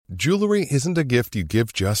Jewelry isn't a gift you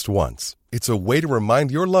give just once. It's a way to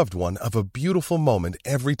remind your loved one of a beautiful moment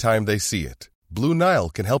every time they see it. Blue Nile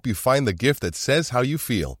can help you find the gift that says how you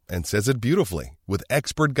feel and says it beautifully, with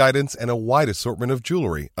expert guidance and a wide assortment of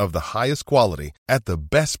jewelry of the highest quality at the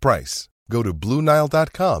best price. Go to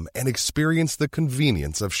BlueNile.com and experience the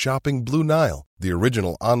convenience of shopping Blue Nile, the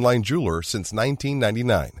original online jeweler since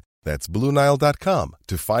 1999. That's BlueNile.com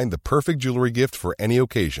to find the perfect jewelry gift for any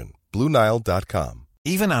occasion. BlueNile.com.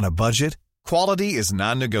 Even on a budget, quality is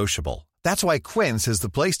non-negotiable. That's why Quince is the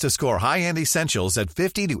place to score high-end essentials at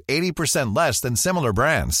 50 to 80% less than similar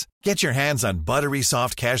brands. Get your hands on buttery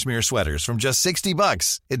soft cashmere sweaters from just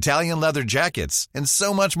 $60, Italian leather jackets, and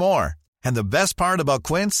so much more. And the best part about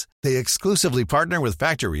Quince, they exclusively partner with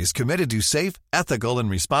factories committed to safe, ethical, and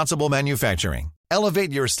responsible manufacturing.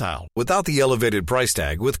 Elevate your style without the elevated price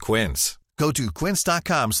tag with Quince. Go to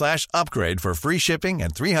quince.com/upgrade for free shipping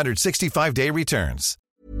and 365-day returns.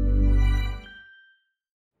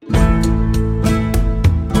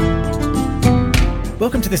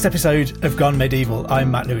 Welcome to this episode of Gone Medieval. I'm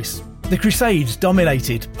Matt Lewis. The Crusades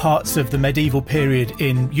dominated parts of the medieval period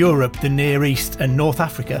in Europe, the Near East and North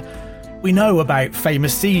Africa. We know about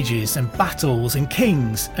famous sieges and battles and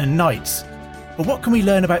kings and knights. But what can we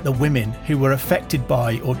learn about the women who were affected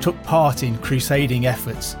by or took part in crusading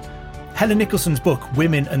efforts? Helen Nicholson's book,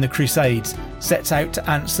 Women and the Crusades, sets out to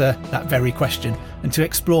answer that very question and to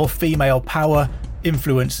explore female power,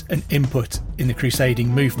 influence and input in the crusading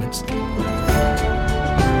movements.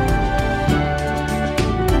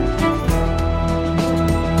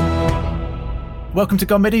 Welcome to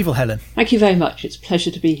Gone Medieval, Helen. Thank you very much. It's a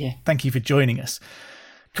pleasure to be here. Thank you for joining us.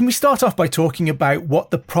 Can we start off by talking about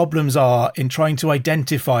what the problems are in trying to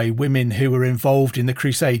identify women who were involved in the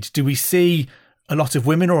Crusades? Do we see a lot of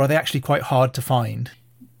women, or are they actually quite hard to find?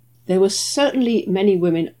 There were certainly many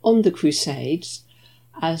women on the Crusades,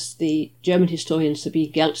 as the German historian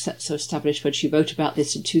Sabine Geltsetzer established when she wrote about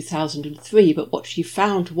this in 2003. But what she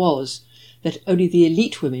found was that only the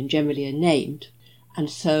elite women generally are named. And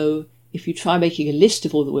so if you try making a list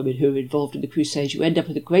of all the women who were involved in the Crusades, you end up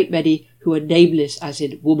with a great many who are nameless, as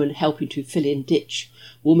in woman helping to fill in ditch,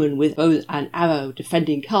 woman with bow and arrow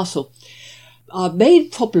defending castle. Our main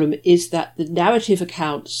problem is that the narrative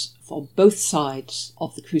accounts from both sides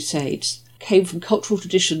of the Crusades came from cultural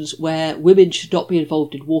traditions where women should not be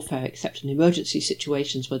involved in warfare except in emergency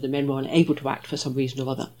situations where the men were unable to act for some reason or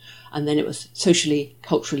other. And then it was socially,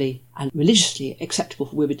 culturally and religiously acceptable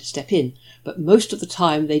for women to step in. But most of the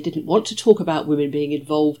time they didn't want to talk about women being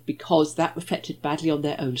involved because that reflected badly on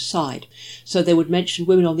their own side. So they would mention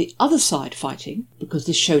women on the other side fighting because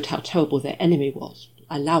this showed how terrible their enemy was,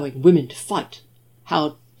 allowing women to fight.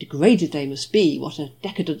 How degraded they must be, what a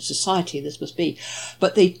decadent society this must be.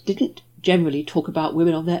 But they didn't generally talk about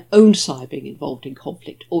women on their own side being involved in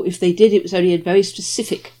conflict, or if they did, it was only in very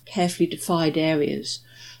specific, carefully defined areas.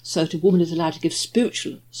 So that a woman is allowed to give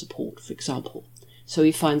spiritual support, for example. So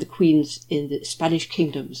we find the queens in the Spanish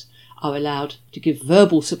kingdoms are allowed to give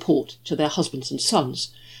verbal support to their husbands and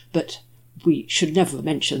sons, but we should never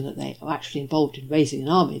mention that they are actually involved in raising an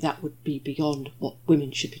army. That would be beyond what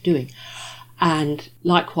women should be doing. And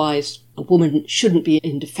likewise, a woman shouldn't be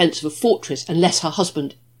in defence of a fortress unless her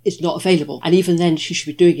husband is not available. And even then, she should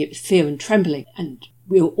be doing it with fear and trembling. And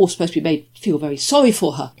we're all supposed to be made feel very sorry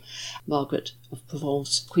for her. Margaret of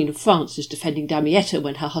Provence, Queen of France, is defending Damietta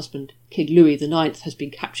when her husband, King Louis IX, has been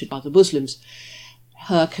captured by the Muslims.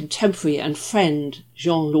 Her contemporary and friend,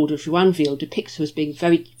 Jean Lord of Joinville, depicts her as being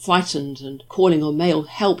very frightened and calling on male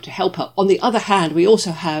help to help her. On the other hand, we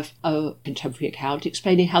also have a contemporary account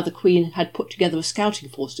explaining how the Queen had put together a scouting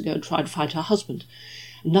force to go and try to find her husband.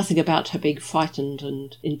 Nothing about her being frightened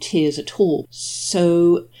and in tears at all.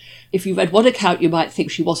 So if you read one account, you might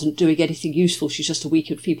think she wasn't doing anything useful. She's just a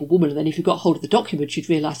weak and feeble woman. And then if you got hold of the document, you'd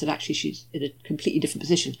realise that actually she's in a completely different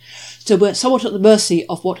position. So we're somewhat at the mercy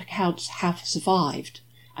of what accounts have survived.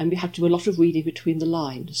 And we have to do a lot of reading between the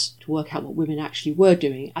lines to work out what women actually were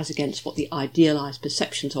doing as against what the idealised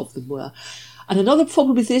perceptions of them were. And another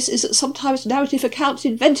problem with this is that sometimes narrative accounts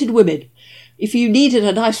invented women. If you needed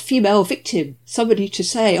a nice female victim, somebody to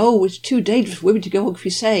say, oh, it's too dangerous for women to go on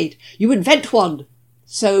crusade, you invent one.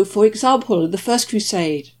 So, for example, in the First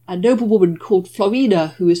Crusade, a noblewoman called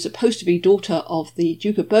Florina, who is supposed to be daughter of the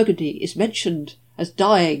Duke of Burgundy, is mentioned as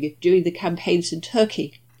dying during the campaigns in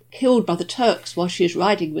Turkey, killed by the Turks while she is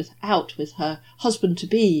riding out with her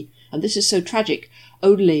husband-to-be. And this is so tragic.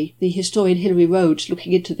 Only the historian Hilary Rhodes,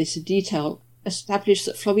 looking into this in detail, establish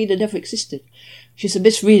that Florina never existed. She's a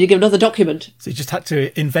misreading of another document. So you just had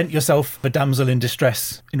to invent yourself a damsel in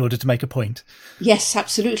distress in order to make a point. Yes,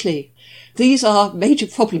 absolutely. These are major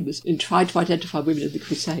problems in trying to identify women in the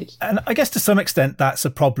Crusades. And I guess to some extent that's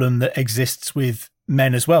a problem that exists with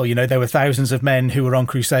men as well. You know, there were thousands of men who were on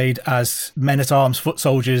crusade as men-at-arms, foot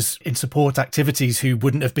soldiers in support activities who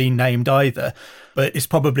wouldn't have been named either. But it's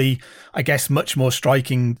probably, I guess, much more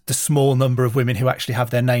striking the small number of women who actually have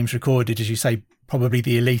their names recorded, as you say, probably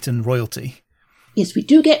the elite and royalty. Yes, we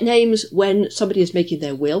do get names when somebody is making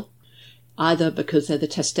their will, either because they're the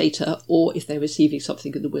testator or if they're receiving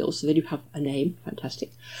something in the will. So then you have a name.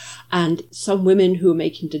 Fantastic. And some women who are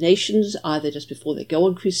making donations, either just before they go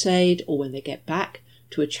on crusade or when they get back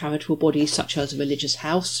to a charitable body such as a religious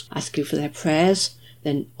house, asking for their prayers,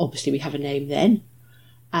 then obviously we have a name then.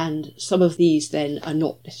 And some of these then are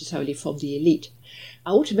not necessarily from the elite.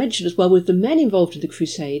 I want to mention as well, with the men involved in the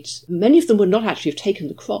crusades, many of them would not actually have taken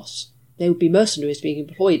the cross. They would be mercenaries being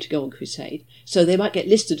employed to go on crusade. So they might get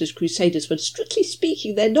listed as crusaders when, strictly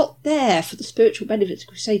speaking, they're not there for the spiritual benefits of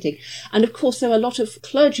crusading. And of course, there are a lot of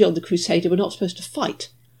clergy on the crusade who were not supposed to fight.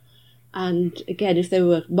 And again, if they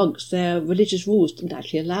were monks, their religious rules didn't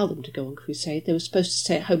actually allow them to go on crusade. They were supposed to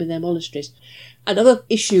stay at home in their monasteries. Another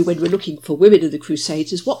issue when we're looking for women in the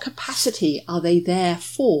crusades is what capacity are they there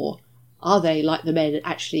for? Are they, like the men,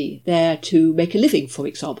 actually there to make a living, for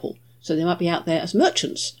example? So they might be out there as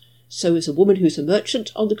merchants. So is a woman who's a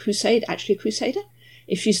merchant on the crusade actually a crusader?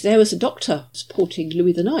 If she's there as a doctor supporting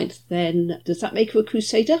Louis IX, then does that make her a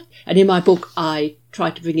crusader? And in my book, I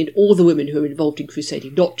tried to bring in all the women who were involved in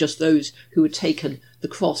crusading, not just those who had taken the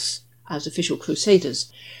cross as official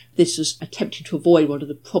crusaders. This was attempting to avoid one of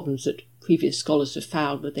the problems that previous scholars have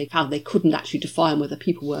found, where they found they couldn't actually define whether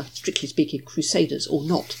people were, strictly speaking, crusaders or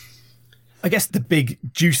not. I guess the big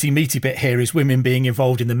juicy meaty bit here is women being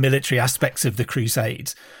involved in the military aspects of the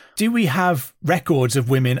Crusades. Do we have records of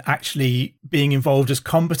women actually being involved as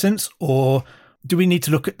combatants, or do we need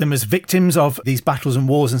to look at them as victims of these battles and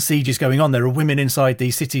wars and sieges going on? There are women inside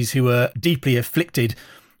these cities who are deeply afflicted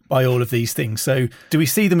by all of these things. So do we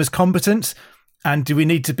see them as combatants? And do we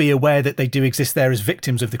need to be aware that they do exist there as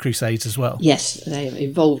victims of the Crusades as well? Yes, they are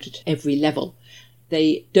involved at every level.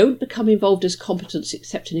 They don't become involved as combatants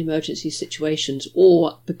except in emergency situations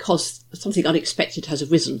or because something unexpected has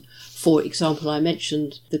arisen. For example, I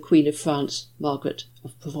mentioned the Queen of France, Margaret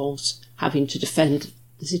of Provence, having to defend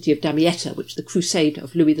the city of Damietta, which the crusade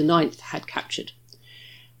of Louis IX had captured.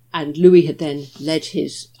 And Louis had then led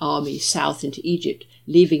his army south into Egypt,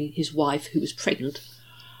 leaving his wife, who was pregnant,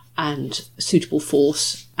 and a suitable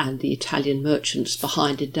force and the Italian merchants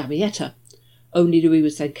behind in Damietta. Only Louis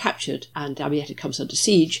was then captured and Damietta comes under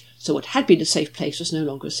siege, so what had been a safe place was no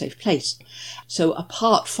longer a safe place. So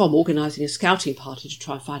apart from organising a scouting party to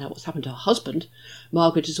try and find out what's happened to her husband,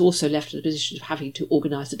 Margaret is also left in the position of having to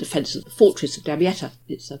organise the defence of the fortress of Damietta.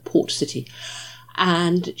 It's a port city.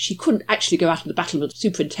 And she couldn't actually go out on the battlement,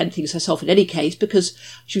 superintend things herself in any case, because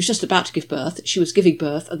she was just about to give birth, she was giving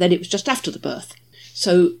birth, and then it was just after the birth.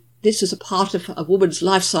 So this is a part of a woman's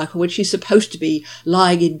life cycle when she's supposed to be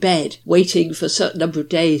lying in bed, waiting for a certain number of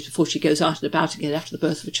days before she goes out and about again after the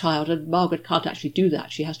birth of a child. And Margaret can't actually do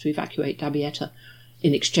that. She has to evacuate Damietta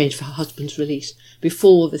in exchange for her husband's release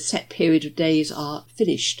before the set period of days are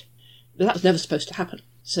finished. But that was never supposed to happen.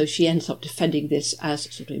 So she ends up defending this as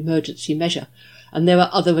a sort of emergency measure. And there are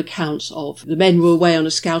other accounts of the men were away on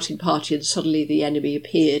a scouting party and suddenly the enemy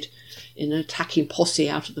appeared in an attacking posse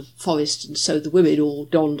out of the forest, and so the women all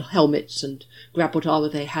donned helmets and grabbed what armour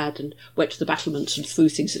they had and went to the battlements and threw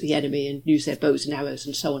things at the enemy and used their bows and arrows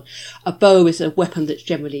and so on. A bow is a weapon that's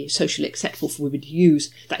generally socially acceptable for women to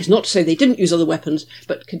use. That is not to say they didn't use other weapons,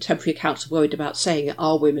 but contemporary accounts are worried about saying that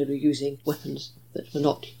our women were using weapons that were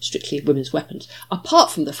not strictly women's weapons,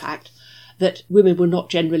 apart from the fact that women will not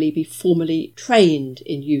generally be formally trained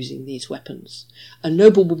in using these weapons. A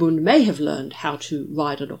noblewoman may have learned how to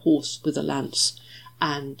ride on a horse with a lance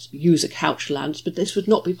and use a couch lance, but this would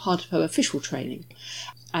not be part of her official training.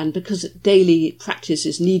 And because daily practice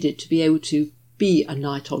is needed to be able to be a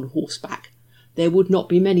knight on horseback, there would not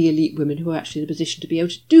be many elite women who are actually in a position to be able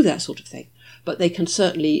to do that sort of thing. But they can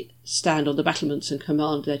certainly stand on the battlements and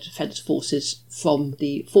command their defence forces from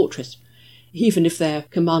the fortress, even if their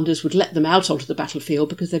commanders would let them out onto the battlefield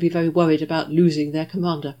because they'd be very worried about losing their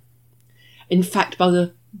commander. In fact, by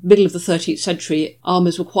the middle of the 13th century,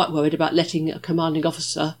 armies were quite worried about letting a commanding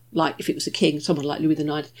officer, like if it was a king, someone like Louis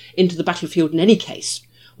IX, into the battlefield in any case.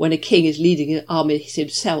 When a king is leading an army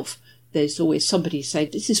himself, there's always somebody saying,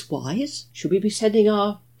 "This is wise. Should we be sending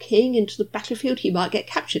our king into the battlefield? He might get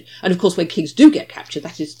captured." And of course, when kings do get captured,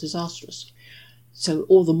 that is disastrous. so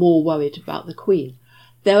all the more worried about the Queen.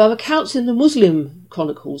 There are accounts in the Muslim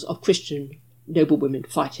chronicles of Christian noblewomen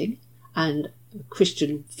fighting and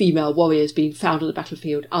Christian female warriors being found on the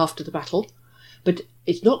battlefield after the battle, but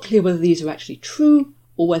it's not clear whether these are actually true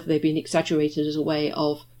or whether they've been exaggerated as a way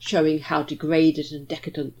of showing how degraded and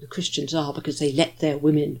decadent the Christians are because they let their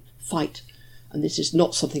women fight. And this is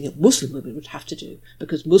not something that Muslim women would have to do,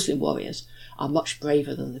 because Muslim warriors are much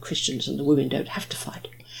braver than the Christians and the women don't have to fight.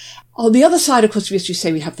 On the other side, of course, as you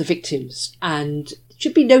say, we have the victims. And it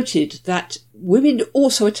should be noted that women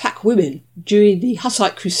also attack women during the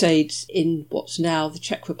Hussite Crusades in what's now the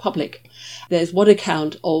Czech Republic. There's one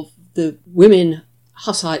account of the women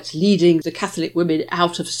Hussites leading the Catholic women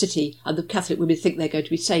out of a city, and the Catholic women think they're going to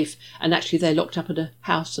be safe, and actually they're locked up in a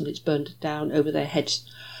house and it's burned down over their heads.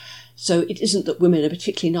 So it isn't that women are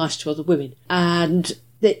particularly nice to other women. And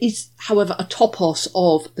there is, however, a topos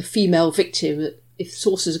of the female victim. If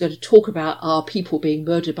sources are going to talk about our people being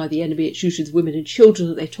murdered by the enemy, it's usually the women and children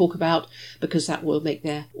that they talk about, because that will make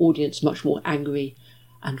their audience much more angry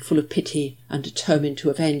and full of pity and determined to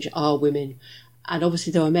avenge our women. And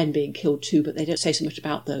obviously there are men being killed too, but they don't say so much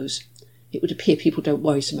about those. It would appear people don't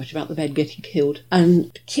worry so much about the men getting killed.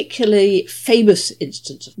 And particularly famous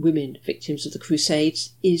instance of women victims of the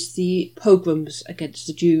Crusades is the pogroms against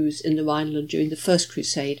the Jews in the Rhineland during the First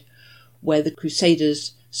Crusade, where the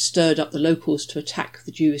Crusaders stirred up the locals to attack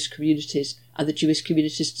the Jewish communities, and the Jewish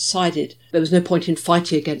communities decided there was no point in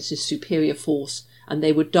fighting against this superior force, and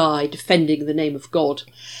they would die defending the name of God.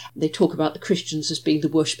 They talk about the Christians as being the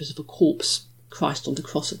worshippers of a corpse, Christ on the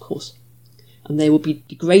cross, of course. And they will be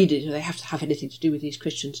degraded, and they have to have anything to do with these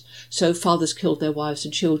Christians. So fathers killed their wives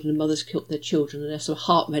and children, and mothers killed their children, and there's some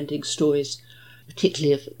heart-rending stories,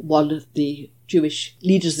 particularly of one of the Jewish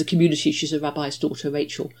leaders of the community. She's a rabbi's daughter,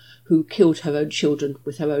 Rachel, who killed her own children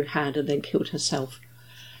with her own hand and then killed herself.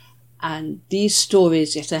 And these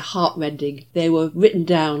stories, yes, they're heart-rending. They were written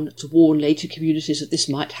down to warn later communities that this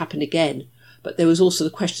might happen again. But there was also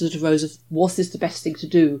the question that arose of, was this the best thing to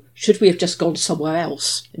do? Should we have just gone somewhere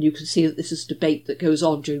else? And you can see that this is a debate that goes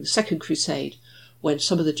on during the Second Crusade, when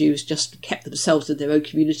some of the Jews just kept themselves in their own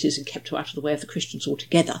communities and kept out of the way of the Christians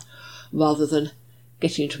altogether, rather than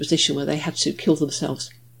getting into a position where they had to kill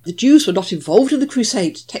themselves. The Jews were not involved in the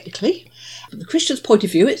Crusades, technically. From the Christians' point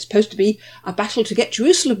of view, it's supposed to be a battle to get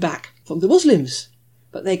Jerusalem back from the Muslims.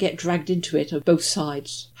 But they get dragged into it, and both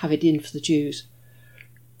sides have it in for the Jews.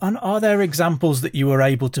 And are there examples that you were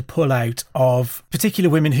able to pull out of particular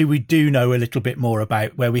women who we do know a little bit more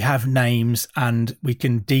about, where we have names and we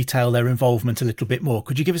can detail their involvement a little bit more?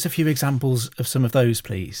 Could you give us a few examples of some of those,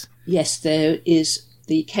 please? Yes, there is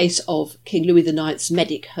the case of King Louis IX's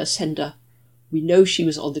medic, her sender. We know she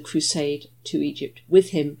was on the crusade to Egypt with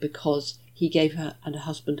him because he gave her and her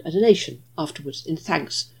husband a donation afterwards in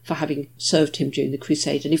thanks for having served him during the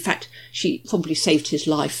crusade. And in fact, she probably saved his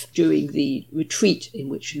life during the retreat in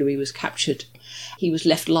which Louis was captured. He was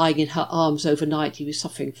left lying in her arms overnight. He was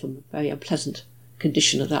suffering from a very unpleasant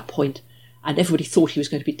condition at that point, and everybody thought he was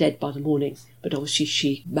going to be dead by the morning. But obviously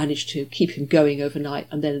she managed to keep him going overnight,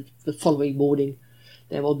 and then the following morning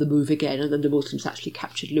they're on the move again, and then the Muslims actually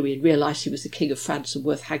captured Louis and realised he was the King of France and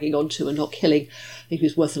worth hanging on to and not killing. I think he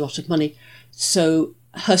was worth a lot of money. So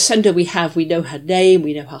her sender we know her name,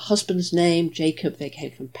 we know her husband's name, Jacob. They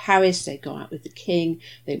came from Paris, they'd gone out with the king,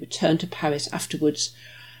 they returned to Paris afterwards.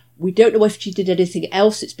 We don't know if she did anything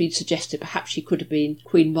else. It's been suggested perhaps she could have been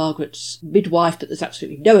Queen Margaret's midwife, but there's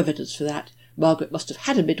absolutely no evidence for that. Margaret must have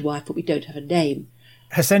had a midwife, but we don't have a name.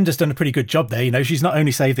 Her sender's done a pretty good job there. You know, she's not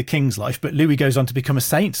only saved the king's life, but Louis goes on to become a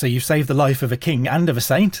saint. So you've saved the life of a king and of a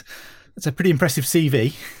saint. That's a pretty impressive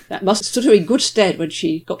CV. That must have stood her in good stead when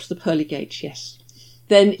she got to the pearly gates, yes.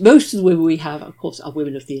 Then most of the women we have, of course, are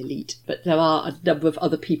women of the elite, but there are a number of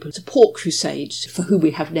other people who support crusades for whom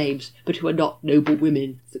we have names, but who are not noble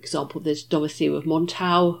women. For example, there's Dorothea of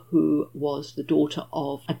Montau, who was the daughter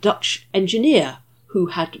of a Dutch engineer who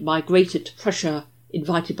had migrated to Prussia,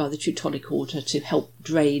 invited by the Teutonic Order to help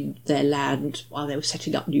drain their land while they were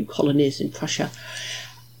setting up new colonies in Prussia.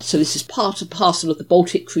 So this is part and parcel of the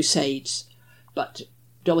Baltic Crusades. But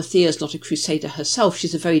Dorothea is not a crusader herself.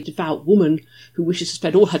 She's a very devout woman who wishes to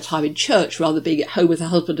spend all her time in church rather than being at home with her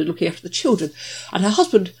husband and looking after the children. And her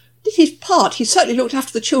husband did his part. He certainly looked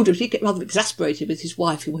after the children, but he'd get rather exasperated with his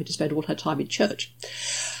wife who wanted to spend all her time in church.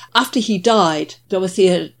 After he died,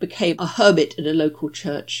 Dorothea became a hermit in a local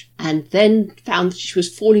church and then found that she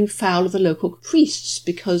was falling foul of the local priests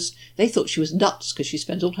because they thought she was nuts because she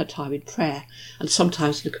spends all her time in prayer and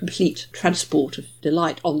sometimes in a complete transport of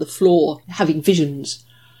delight on the floor, having visions.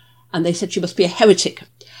 And they said she must be a heretic.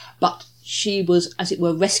 But she was, as it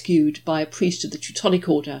were, rescued by a priest of the Teutonic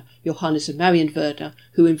Order, Johannes of Marienwerder,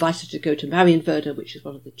 who invited her to go to Marienwerder, which is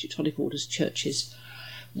one of the Teutonic Order's churches,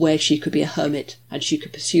 where she could be a hermit and she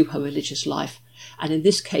could pursue her religious life. And in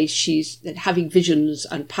this case, she's having visions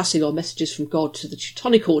and passing on messages from God to the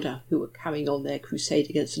Teutonic Order, who were carrying on their crusade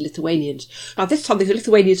against the Lithuanians. Now, this time, the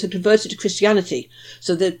Lithuanians had converted to Christianity,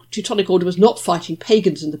 so the Teutonic Order was not fighting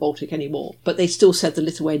pagans in the Baltic anymore, but they still said the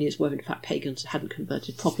Lithuanians were, in fact, pagans and hadn't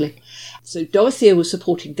converted properly. So Dorothea was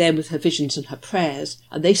supporting them with her visions and her prayers,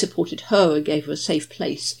 and they supported her and gave her a safe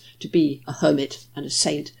place to be a hermit and a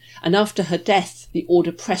saint. And after her death, the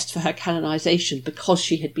order pressed for her canonization because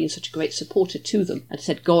she had been such a great supporter to them, and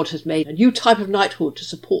said God has made a new type of knighthood to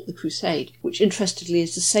support the crusade, which interestingly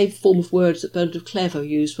is the same form of words that Bernard of Clairvaux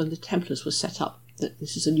used when the Templars were set up, that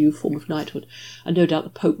this is a new form of knighthood. And no doubt the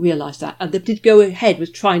Pope realised that. And they did go ahead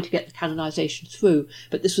with trying to get the canonization through,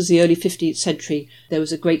 but this was the early 15th century. There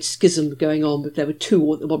was a great schism going on, but there were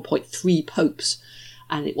at one point three popes,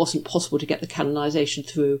 and it wasn't possible to get the canonization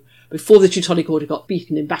through before the Teutonic Order got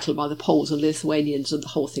beaten in battle by the Poles and Lithuanians, and the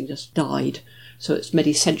whole thing just died. So it's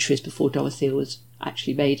many centuries before Dorothea was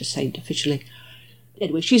actually made a saint officially.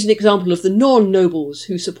 Anyway, she's an example of the non-nobles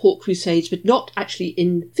who support crusades, but not actually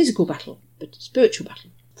in physical battle, but spiritual battle,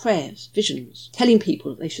 prayers, visions, telling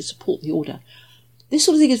people that they should support the order. This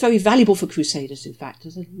sort of thing is very valuable for crusaders, in fact.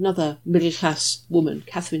 There's another middle-class woman,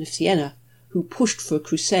 Catherine of Siena, who pushed for a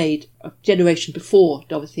crusade a generation before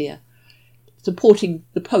Dorothea, supporting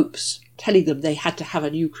the popes, telling them they had to have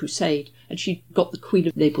a new crusade, and she got the Queen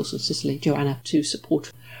of Naples and Sicily, Joanna, to support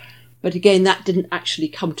her. But again, that didn't actually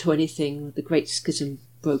come to anything. The great schism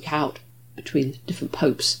broke out between different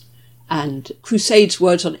popes, and crusades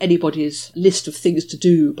weren't on anybody's list of things to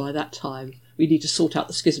do by that time. We need to sort out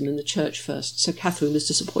the schism in the church first, so Catherine was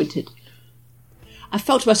disappointed. I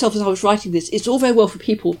felt to myself as I was writing this, it's all very well for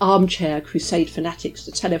people, armchair crusade fanatics,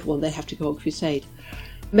 to tell everyone they have to go on crusade.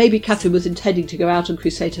 Maybe Catherine was intending to go out on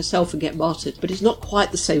crusade herself and get martyred, but it's not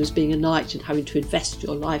quite the same as being a knight and having to invest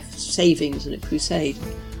your life savings in a crusade.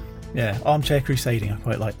 Yeah, armchair crusading, I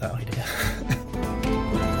quite like that idea.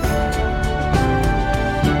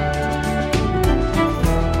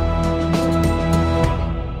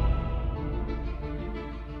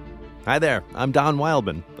 Hi there, I'm Don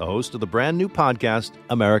Wildman, the host of the brand new podcast,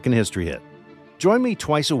 American History Hit. Join me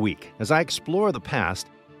twice a week as I explore the past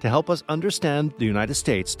to help us understand the United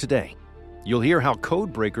States today. You'll hear how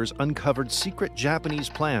code breakers uncovered secret Japanese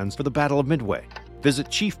plans for the Battle of Midway, visit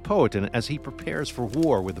Chief Powhatan as he prepares for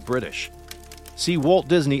war with the British, see Walt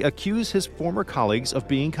Disney accuse his former colleagues of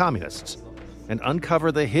being communists, and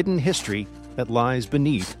uncover the hidden history that lies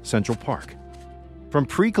beneath Central Park. From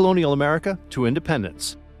pre-colonial America to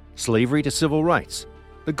independence, slavery to civil rights,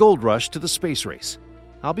 the gold rush to the space race,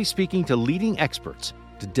 I'll be speaking to leading experts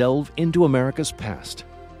to delve into America's past.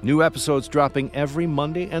 New episodes dropping every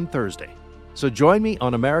Monday and Thursday. So join me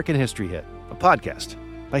on American History Hit, a podcast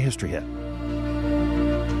by History Hit.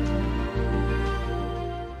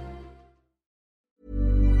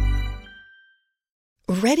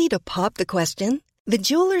 Ready to pop the question? The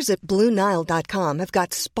jewelers at BlueNile.com have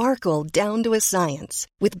got sparkle down to a science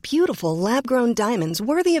with beautiful lab-grown diamonds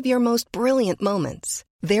worthy of your most brilliant moments.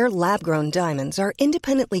 Their lab-grown diamonds are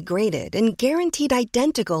independently graded and guaranteed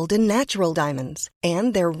identical to natural diamonds,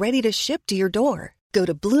 and they're ready to ship to your door. Go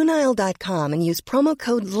to BlueNile.com and use promo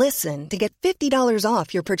code LISTEN to get $50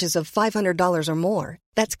 off your purchase of $500 or more.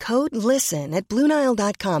 That's code LISTEN at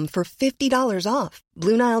BlueNile.com for $50 off.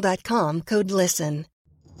 BlueNile.com, code LISTEN.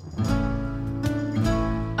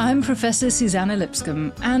 I'm Professor Susanna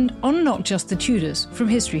Lipscomb, and on Not Just the Tudors from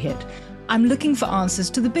History Hit, I'm looking for answers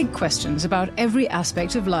to the big questions about every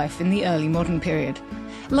aspect of life in the early modern period.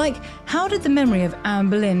 Like, how did the memory of Anne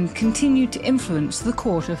Boleyn continue to influence the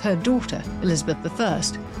court of her daughter, Elizabeth I?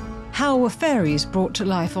 How were fairies brought to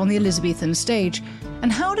life on the Elizabethan stage?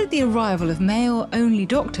 And how did the arrival of male-only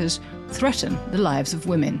doctors threaten the lives of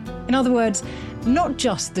women? In other words, not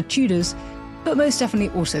just the Tudors, but most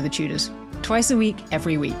definitely also the Tudors. Twice a week,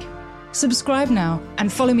 every week. Subscribe now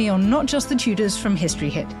and follow me on Not Just the Tudors from History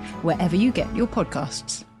Hit, wherever you get your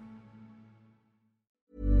podcasts.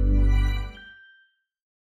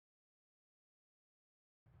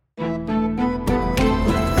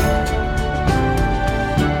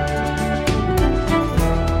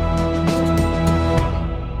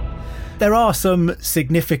 There are some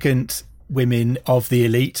significant women of the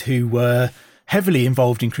elite who were heavily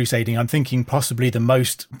involved in crusading. I'm thinking possibly the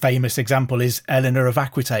most famous example is Eleanor of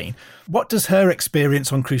Aquitaine. What does her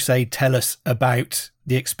experience on crusade tell us about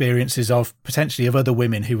the experiences of potentially of other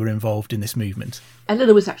women who were involved in this movement?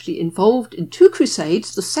 Eleanor was actually involved in two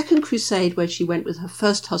crusades. The second crusade, where she went with her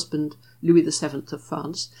first husband, Louis VII of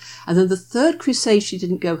France. And then the Third Crusade, she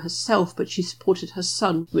didn't go herself, but she supported her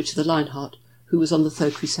son, Richard the Lionheart, who was on the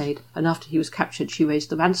Third Crusade. And after he was captured, she raised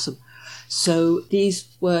the ransom. So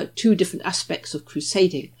these were two different aspects of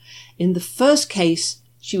crusading. In the first case,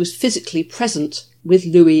 she was physically present with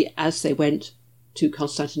Louis as they went to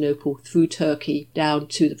Constantinople, through Turkey, down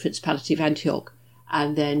to the Principality of Antioch,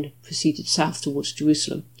 and then proceeded south towards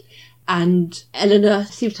Jerusalem. And Eleanor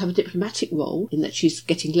seems to have a diplomatic role in that she's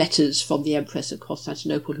getting letters from the Empress of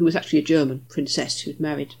Constantinople, who was actually a German princess who had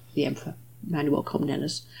married the Emperor, Manuel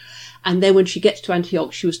Comnenus. And then when she gets to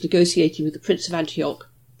Antioch, she was negotiating with the Prince of Antioch,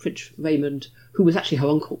 Prince Raymond, who was actually her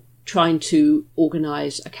uncle, trying to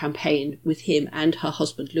organise a campaign with him and her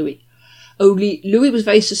husband Louis. Only Louis was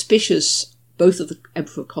very suspicious both of the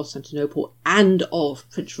Emperor of Constantinople and of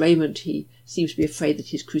Prince Raymond. He seems to be afraid that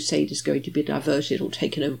his crusade is going to be diverted or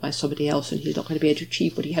taken over by somebody else, and he's not going to be able to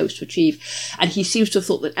achieve what he hopes to achieve. And he seems to have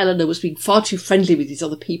thought that Eleanor was being far too friendly with these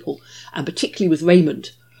other people, and particularly with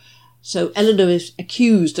Raymond. So Eleanor is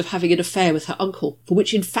accused of having an affair with her uncle, for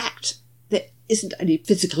which in fact there isn't any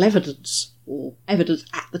physical evidence or evidence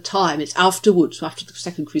at the time. It's afterwards, after the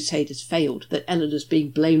Second Crusade has failed, that Eleanor's being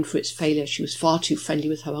blamed for its failure. She was far too friendly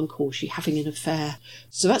with her uncle, she having an affair.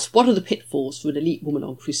 So that's one of the pitfalls for an elite woman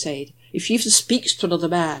on crusade. If she even speaks to another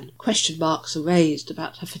man, question marks are raised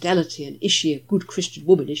about her fidelity, and is she a good Christian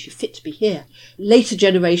woman? Is she fit to be here? Later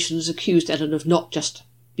generations accused Eleanor of not just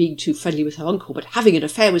being too friendly with her uncle, but having an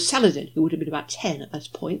affair with Saladin, who would have been about 10 at that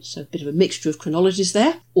point, so a bit of a mixture of chronologies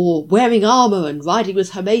there, or wearing armour and riding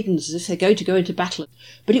with her maidens as if they're going to go into battle.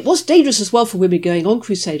 But it was dangerous as well for women going on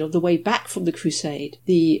crusade. On the way back from the crusade,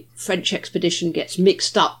 the French expedition gets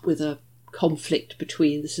mixed up with a conflict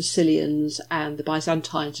between the Sicilians and the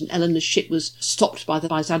Byzantines, and Eleanor's ship was stopped by the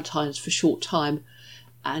Byzantines for a short time,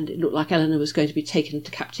 and it looked like Eleanor was going to be taken into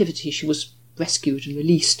captivity. She was rescued and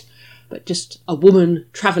released. But just a woman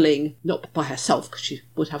travelling, not by herself, because she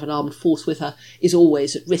would have an armed force with her, is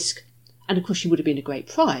always at risk. And of course she would have been a great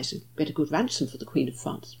prize and made a good ransom for the Queen of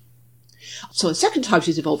France. So the second time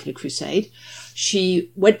she's involved in a crusade,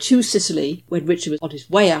 she went to Sicily when Richard was on his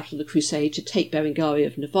way out on the crusade to take Berengaria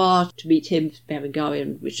of Navarre to meet him. Berengaria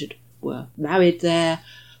and Richard were married there,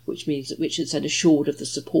 which means that Richard's then assured of the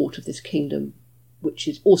support of this kingdom, which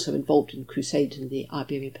is also involved in crusades in the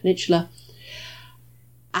Iberian Peninsula.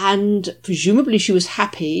 And presumably she was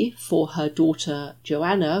happy for her daughter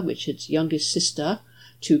Joanna, Richard's youngest sister,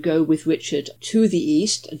 to go with Richard to the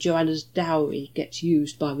east, and Joanna's dowry gets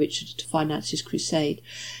used by Richard to finance his crusade.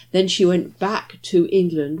 Then she went back to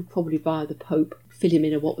England, probably via the Pope, fill him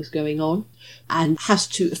in on what was going on, and has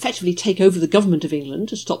to effectively take over the government of England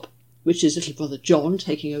to stop Richard's little brother John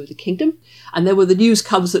taking over the kingdom. And then when the news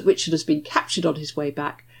comes that Richard has been captured on his way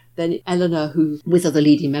back, then Eleanor, who, with other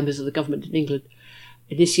leading members of the government in England,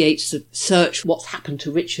 initiates the search what's happened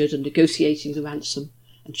to Richard and negotiating the ransom,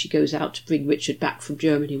 and she goes out to bring Richard back from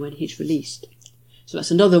Germany when he's released. So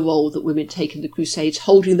that's another role that women take in the Crusades,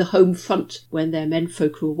 holding the home front when their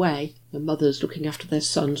menfolk are away, the mothers looking after their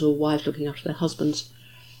sons or wives looking after their husbands,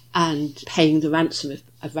 and paying the ransom if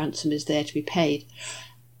a ransom is there to be paid.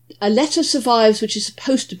 A letter survives which is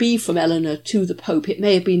supposed to be from Eleanor to the Pope. It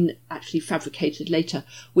may have been actually fabricated later,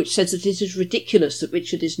 which says that it is ridiculous that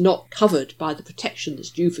Richard is not covered by the protection that's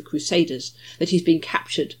due for crusaders, that he's been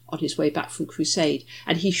captured on his way back from crusade,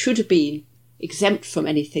 and he should have been exempt from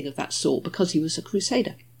anything of that sort because he was a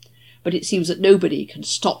crusader. But it seems that nobody can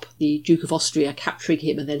stop the Duke of Austria capturing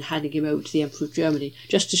him and then handing him over to the Emperor of Germany,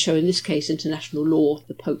 just to show in this case international law,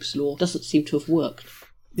 the Pope's law, doesn't seem to have worked.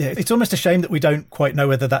 Yeah, it's almost a shame that we don't quite know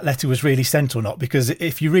whether that letter was really sent or not, because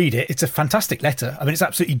if you read it, it's a fantastic letter. I mean, it's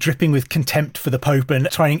absolutely dripping with contempt for the Pope and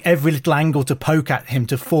trying every little angle to poke at him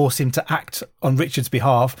to force him to act on Richard's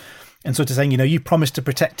behalf, and sort of saying, you know, you promised to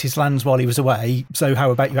protect his lands while he was away, so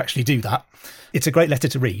how about you actually do that? It's a great letter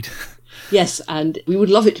to read. Yes, and we would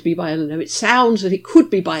love it to be by Eleanor. It sounds that it could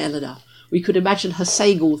be by Eleanor. We could imagine her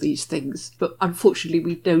saying all these things, but unfortunately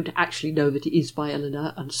we don't actually know that it is by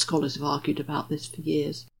Eleanor, and scholars have argued about this for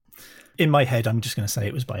years. In my head, I'm just going to say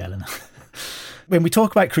it was by Eleanor. When we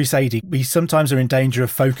talk about crusading, we sometimes are in danger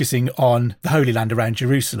of focusing on the Holy Land around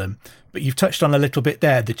Jerusalem. But you've touched on a little bit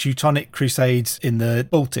there, the Teutonic Crusades in the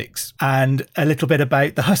Baltics, and a little bit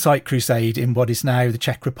about the Hussite Crusade in what is now the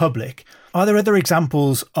Czech Republic. Are there other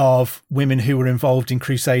examples of women who were involved in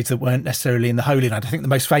crusades that weren't necessarily in the Holy Land? I think the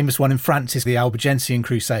most famous one in France is the Albigensian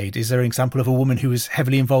Crusade. Is there an example of a woman who was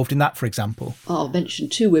heavily involved in that, for example? I'll mention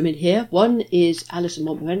two women here. One is Alice of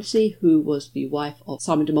Montmorency, who was the wife of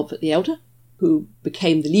Simon de Montfort the Elder, who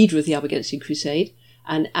became the leader of the Albigensian Crusade.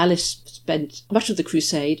 And Alice spent much of the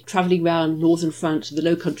crusade travelling around northern France and the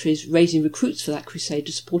Low Countries, raising recruits for that crusade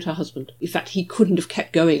to support her husband. In fact, he couldn't have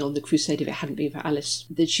kept going on the crusade if it hadn't been for Alice.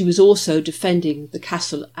 That she was also defending the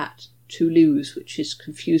castle at Toulouse, which is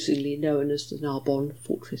confusingly known as the Narbonne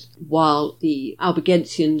Fortress, while the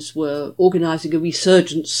Albigensians were organising a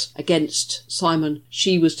resurgence against Simon.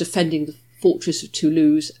 She was defending the fortress of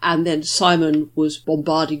Toulouse, and then Simon was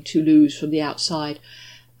bombarding Toulouse from the outside,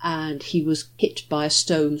 and he was hit by a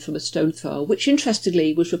stone from a stone thrower, which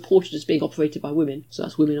interestingly was reported as being operated by women, so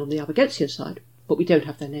that's women on the Albigensian side, but we don't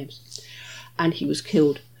have their names. And he was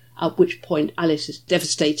killed, at which point Alice is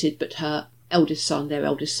devastated, but their eldest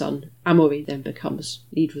son, Amaury, then becomes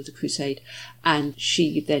leader of the crusade, and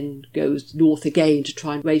she then goes north again to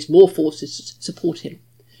try and raise more forces to support him.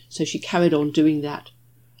 So she carried on doing that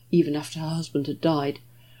even after her husband had died.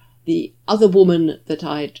 The other woman that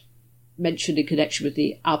I'd mentioned in connection with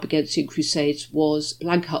the Albigensian Crusades was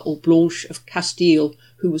Blanca or Blanche of Castile,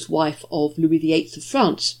 who was wife of Louis VIII of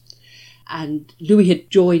France. And Louis had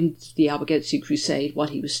joined the Albigensian Crusade while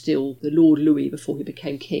he was still the Lord Louis before he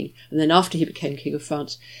became king. And then after he became king of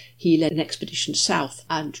France, he led an expedition south.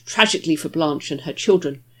 And tragically for Blanche and her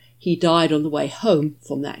children, he died on the way home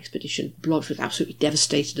from that expedition. Blanche was absolutely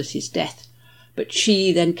devastated at his death. But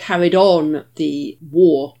she then carried on the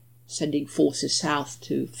war, sending forces south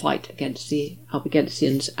to fight against the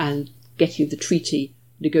Albigensians and getting the treaty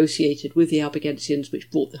negotiated with the Albigensians, which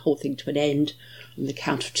brought the whole thing to an end. And the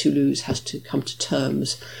Count of Toulouse has to come to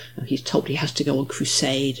terms. He's told he has to go on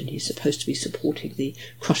crusade, and he's supposed to be supporting the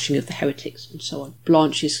crushing of the heretics and so on.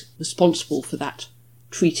 Blanche is responsible for that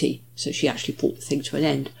treaty, so she actually brought the thing to an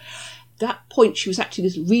end. At that point, she was acting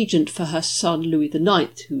as regent for her son Louis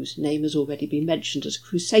IX, whose name has already been mentioned as a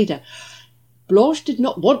crusader. Blanche did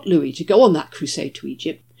not want Louis to go on that crusade to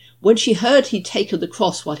Egypt. When she heard he'd taken the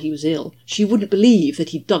cross while he was ill, she wouldn't believe that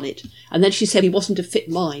he'd done it. And then she said he wasn't of fit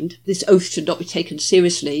mind. This oath should not be taken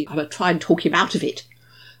seriously. I would try and talk him out of it.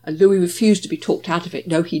 And Louis refused to be talked out of it.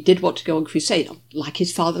 No, he did want to go on crusade, like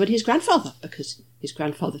his father and his grandfather, because his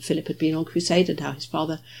grandfather Philip had been on crusade, and now his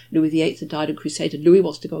father Louis VIII had died on crusade, and Louis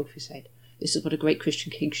wants to go on crusade. This is what a great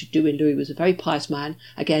Christian king should do, and Louis was a very pious man.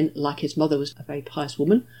 Again, like his mother was a very pious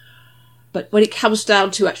woman. But when it comes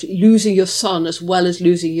down to actually losing your son as well as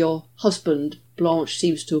losing your husband, Blanche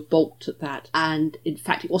seems to have balked at that. And in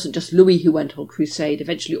fact, it wasn't just Louis who went on crusade.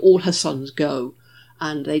 Eventually all her sons go,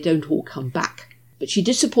 and they don't all come back. But she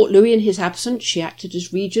did support Louis in his absence. She acted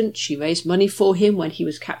as regent. She raised money for him when he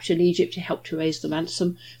was captured in Egypt to help to raise the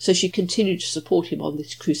ransom. So she continued to support him on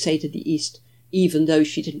this crusade in the East, even though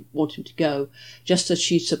she didn't want him to go, just as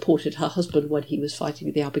she supported her husband when he was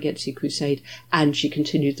fighting the Albigensian Crusade, and she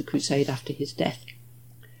continued the crusade after his death.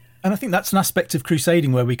 And I think that's an aspect of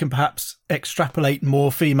crusading where we can perhaps extrapolate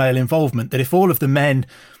more female involvement, that if all of the men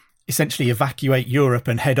essentially evacuate Europe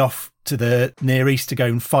and head off to the Near East to go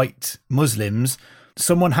and fight Muslims,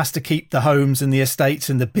 someone has to keep the homes and the estates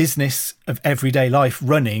and the business of everyday life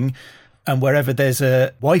running. And wherever there's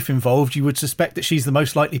a wife involved, you would suspect that she's the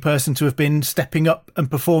most likely person to have been stepping up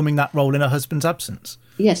and performing that role in her husband's absence.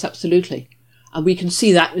 Yes, absolutely. And we can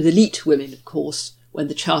see that with elite women, of course, when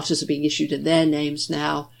the charters are being issued in their names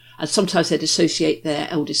now. And sometimes they'd associate their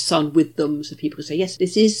eldest son with them, so people say, yes,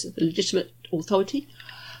 this is a legitimate authority.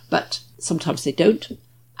 But sometimes they don't.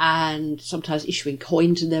 And sometimes issuing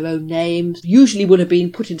coins in their own names. Usually would have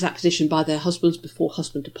been put into that position by their husbands before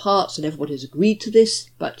husband departs, and everybody has agreed to this.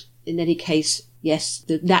 But in any case, yes,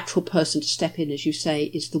 the natural person to step in, as you say,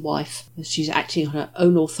 is the wife. She's acting on her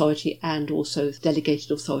own authority and also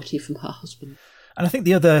delegated authority from her husband. And I think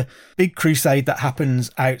the other big crusade that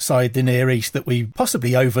happens outside the Near East that we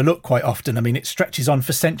possibly overlook quite often, I mean, it stretches on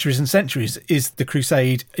for centuries and centuries, is the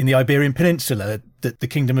crusade in the Iberian Peninsula that the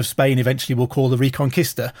Kingdom of Spain eventually will call the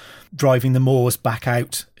Reconquista, driving the Moors back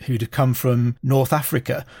out who'd have come from North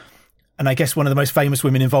Africa. And I guess one of the most famous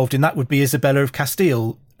women involved in that would be Isabella of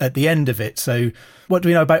Castile at the end of it. So what do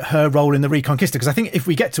we know about her role in the Reconquista? Because I think if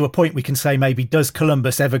we get to a point, we can say maybe, does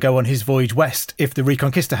Columbus ever go on his voyage west if the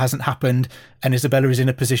Reconquista hasn't happened and Isabella is in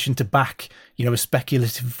a position to back, a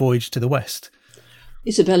speculative voyage to the west?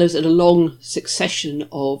 Isabella's in a long succession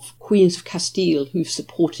of queens of Castile who've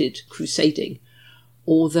supported crusading,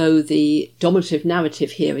 although the dominative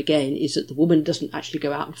narrative here again is that the woman doesn't actually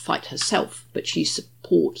go out and fight herself, but she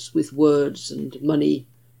supports with words and money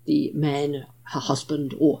the men, her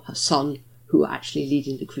husband or her son, who are actually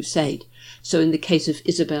leading the crusade. So in the case of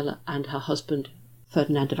Isabella and her husband,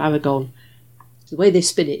 Ferdinand of Aragon, the way they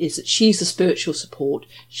spin it is that she's the spiritual support,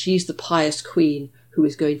 she's the pious queen who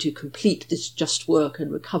is going to complete this just work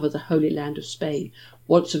and recover the Holy Land of Spain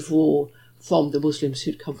once and for all from the Muslims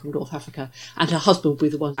who'd come from North Africa, and her husband would be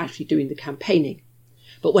the one actually doing the campaigning.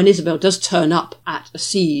 But when Isabel does turn up at a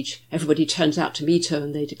siege, everybody turns out to meet her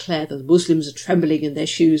and they declare that the Muslims are trembling in their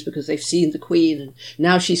shoes because they've seen the Queen, and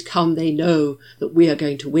now she's come, they know that we are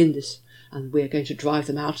going to win this and we are going to drive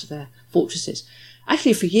them out of their fortresses.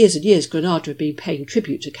 Actually, for years and years, Granada had been paying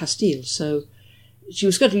tribute to Castile, so she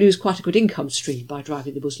was going to lose quite a good income stream by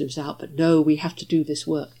driving the Muslims out, but no, we have to do this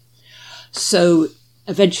work. So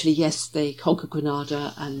eventually, yes, they conquer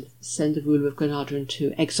Granada and send the ruler of Granada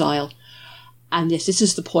into exile. And yes, this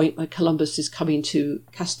is the point where Columbus is coming to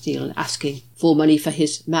Castile and asking for money for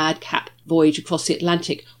his madcap voyage across the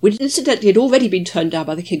Atlantic, which incidentally had already been turned down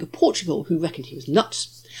by the King of Portugal, who reckoned he was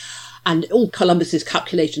nuts. And all Columbus's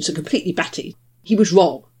calculations are completely batty. He was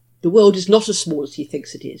wrong. The world is not as small as he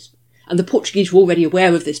thinks it is. And the Portuguese were already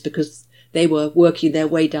aware of this because they were working their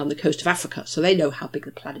way down the coast of Africa, so they know how big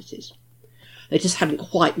the planet is. They just hadn't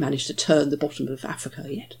quite managed to turn the bottom of Africa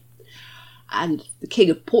yet. And the King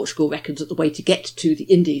of Portugal reckons that the way to get to the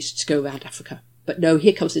Indies is to go around Africa. But no,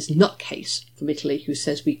 here comes this nutcase from Italy who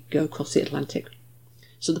says we go across the Atlantic.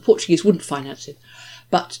 So the Portuguese wouldn't finance it.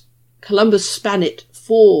 But Columbus span it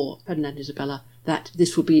for Ferdinand and Isabella that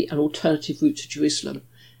this would be an alternative route to Jerusalem.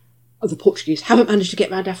 The Portuguese haven't managed to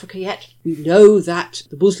get around Africa yet. We know that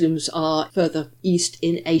the Muslims are further east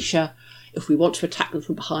in Asia. If we want to attack them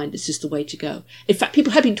from behind, this is the way to go. In fact,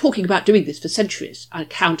 people have been talking about doing this for centuries, an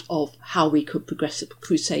account of how we could progress a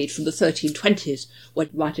crusade from the 1320s, when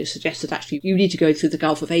writers suggest that actually you need to go through the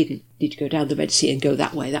Gulf of Aden, you need to go down the Red Sea and go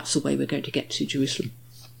that way. That's the way we're going to get to Jerusalem.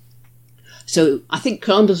 So I think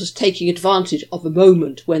Columbus was taking advantage of a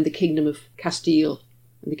moment when the Kingdom of Castile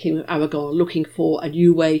and the Kingdom of Aragon are looking for a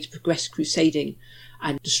new way to progress crusading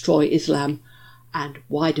and destroy Islam, and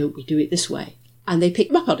why don't we do it this way? And they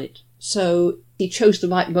picked him up on it. So he chose the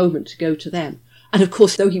right moment to go to them. And of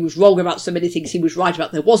course, though he was wrong about so many things, he was right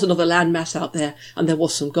about there was another landmass out there and there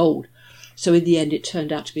was some gold. So in the end, it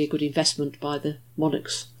turned out to be a good investment by the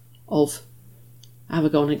monarchs of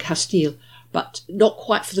Aragon and Castile, but not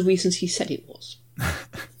quite for the reasons he said it was.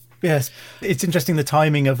 Yes, it's interesting the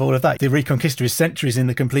timing of all of that. The Reconquista is centuries in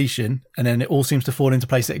the completion, and then it all seems to fall into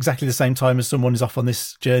place at exactly the same time as someone is off on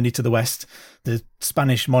this journey to the west. The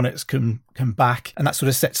Spanish monarchs come back, and that sort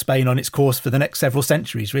of sets Spain on its course for the next several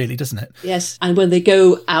centuries, really, doesn't it? Yes, and when they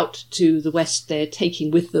go out to the west, they're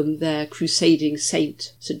taking with them their crusading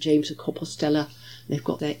saint, St. James of Compostela. They've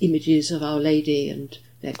got their images of Our Lady and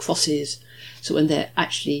their crosses. So when they're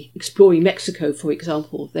actually exploring Mexico, for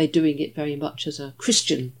example, they're doing it very much as a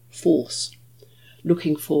Christian force,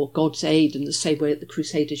 looking for God's aid in the same way that the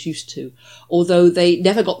Crusaders used to, although they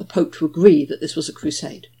never got the Pope to agree that this was a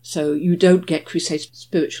crusade. So you don't get crusade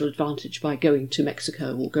spiritual advantage by going to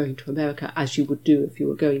Mexico or going to America as you would do if you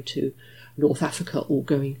were going to North Africa or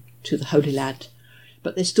going to the Holy Land.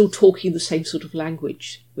 But they're still talking the same sort of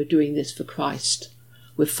language. We're doing this for Christ.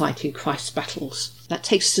 We're fighting Christ's battles. That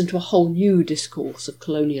takes us into a whole new discourse of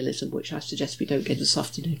colonialism, which I suggest we don't get this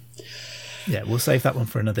afternoon. Yeah, we'll save that one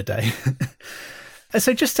for another day.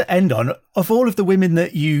 So just to end on, of all of the women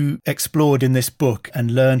that you explored in this book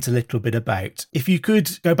and learned a little bit about, if you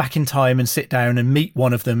could go back in time and sit down and meet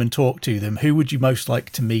one of them and talk to them, who would you most like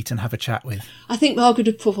to meet and have a chat with? I think Margaret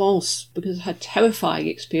of Provence, because of her terrifying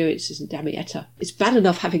experiences in Damietta. It's bad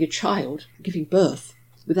enough having a child, giving birth,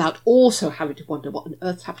 without also having to wonder what on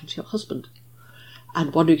earth happened to your husband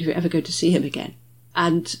and wondering if you're ever going to see him again.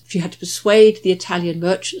 And she had to persuade the Italian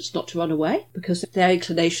merchants not to run away because their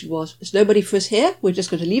inclination was, there's nobody for us here, we're just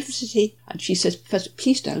going to leave the city. And she says, first,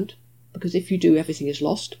 please don't, because if you do, everything is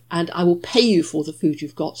lost. And I will pay you for the food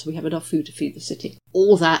you've got so we have enough food to feed the city.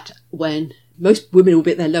 All that when most women will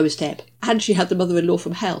be at their lowest ebb. And she had the mother-in-law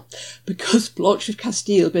from hell, because Blanche of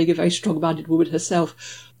Castile, being a very strong-minded woman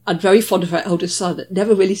herself, and very fond of her eldest son,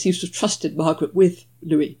 never really seems to have trusted Margaret with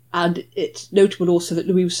Louis. And it's notable also that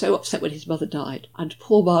Louis was so upset when his mother died, and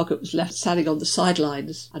poor Margaret was left standing on the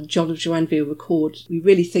sidelines. And John of Joinville records, we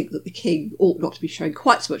really think that the king ought not to be showing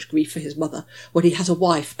quite so much grief for his mother when he has a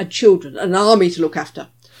wife and children and an army to look after.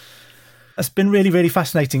 That's been really, really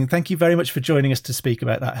fascinating. Thank you very much for joining us to speak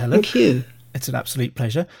about that, Helen. Thank you. It's an absolute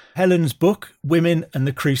pleasure. Helen's book, Women and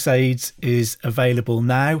the Crusades, is available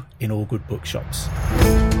now in all good bookshops.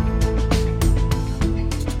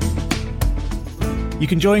 You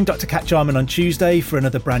can join Dr. Kat Jarman on Tuesday for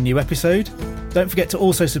another brand new episode. Don't forget to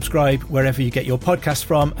also subscribe wherever you get your podcast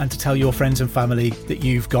from and to tell your friends and family that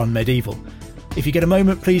you've gone medieval. If you get a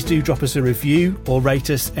moment, please do drop us a review or rate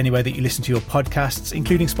us anywhere that you listen to your podcasts,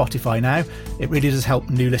 including Spotify now. It really does help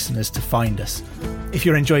new listeners to find us. If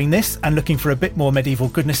you're enjoying this and looking for a bit more medieval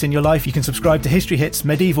goodness in your life, you can subscribe to History Hit's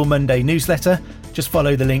Medieval Monday newsletter. Just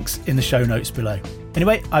follow the links in the show notes below.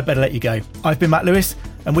 Anyway, I better let you go. I've been Matt Lewis,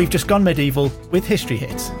 and we've just gone medieval with History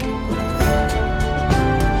Hits.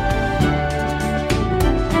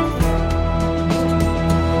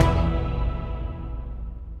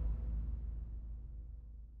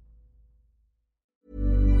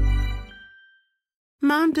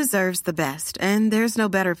 Mom deserves the best, and there's no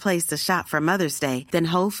better place to shop for Mother's Day than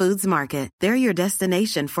Whole Foods Market. They're your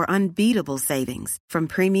destination for unbeatable savings, from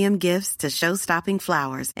premium gifts to show-stopping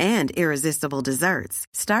flowers and irresistible desserts.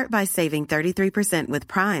 Start by saving 33% with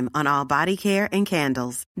Prime on all body care and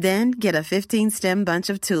candles. Then get a 15-stem bunch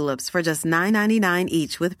of tulips for just $9.99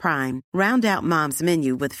 each with Prime. Round out Mom's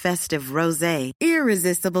menu with festive rosé,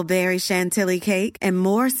 irresistible berry chantilly cake, and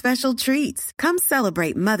more special treats. Come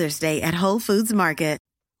celebrate Mother's Day at Whole Foods Market.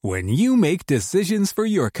 When you make decisions for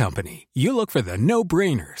your company, you look for the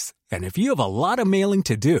no-brainers. And if you have a lot of mailing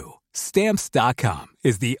to do, Stamps.com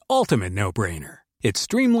is the ultimate no-brainer. It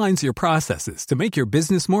streamlines your processes to make your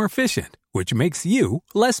business more efficient, which makes you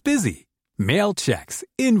less busy. Mail checks,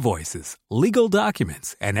 invoices, legal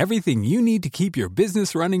documents, and everything you need to keep your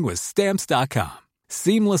business running with Stamps.com.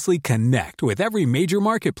 Seamlessly connect with every major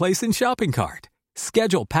marketplace and shopping cart.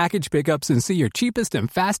 Schedule package pickups and see your cheapest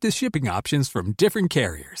and fastest shipping options from different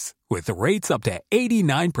carriers, with rates up to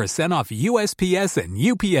 89% off USPS and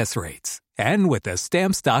UPS rates. And with the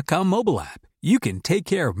Stamps.com mobile app, you can take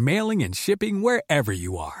care of mailing and shipping wherever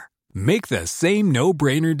you are. Make the same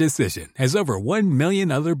no-brainer decision as over 1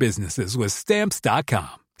 million other businesses with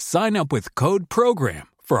Stamps.com. Sign up with code PROGRAM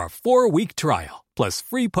for a 4-week trial, plus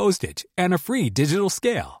free postage and a free digital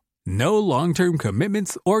scale. No long-term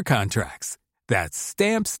commitments or contracts. That's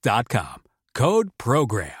Stamps.com. Code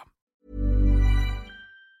PROGRAM.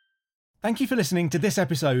 Thank you for listening to this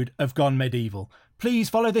episode of Gone Medieval. Please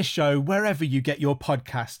follow this show wherever you get your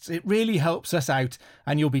podcasts. It really helps us out,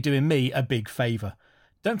 and you'll be doing me a big favour.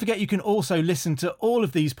 Don't forget you can also listen to all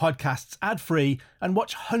of these podcasts ad-free and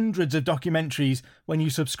watch hundreds of documentaries when you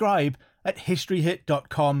subscribe at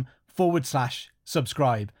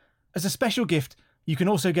historyhit.com/subscribe. As a special gift, you can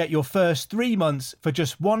also get your first 3 months for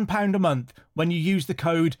just £1 a month when you use the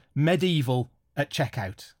code MEDIEVAL at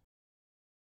checkout.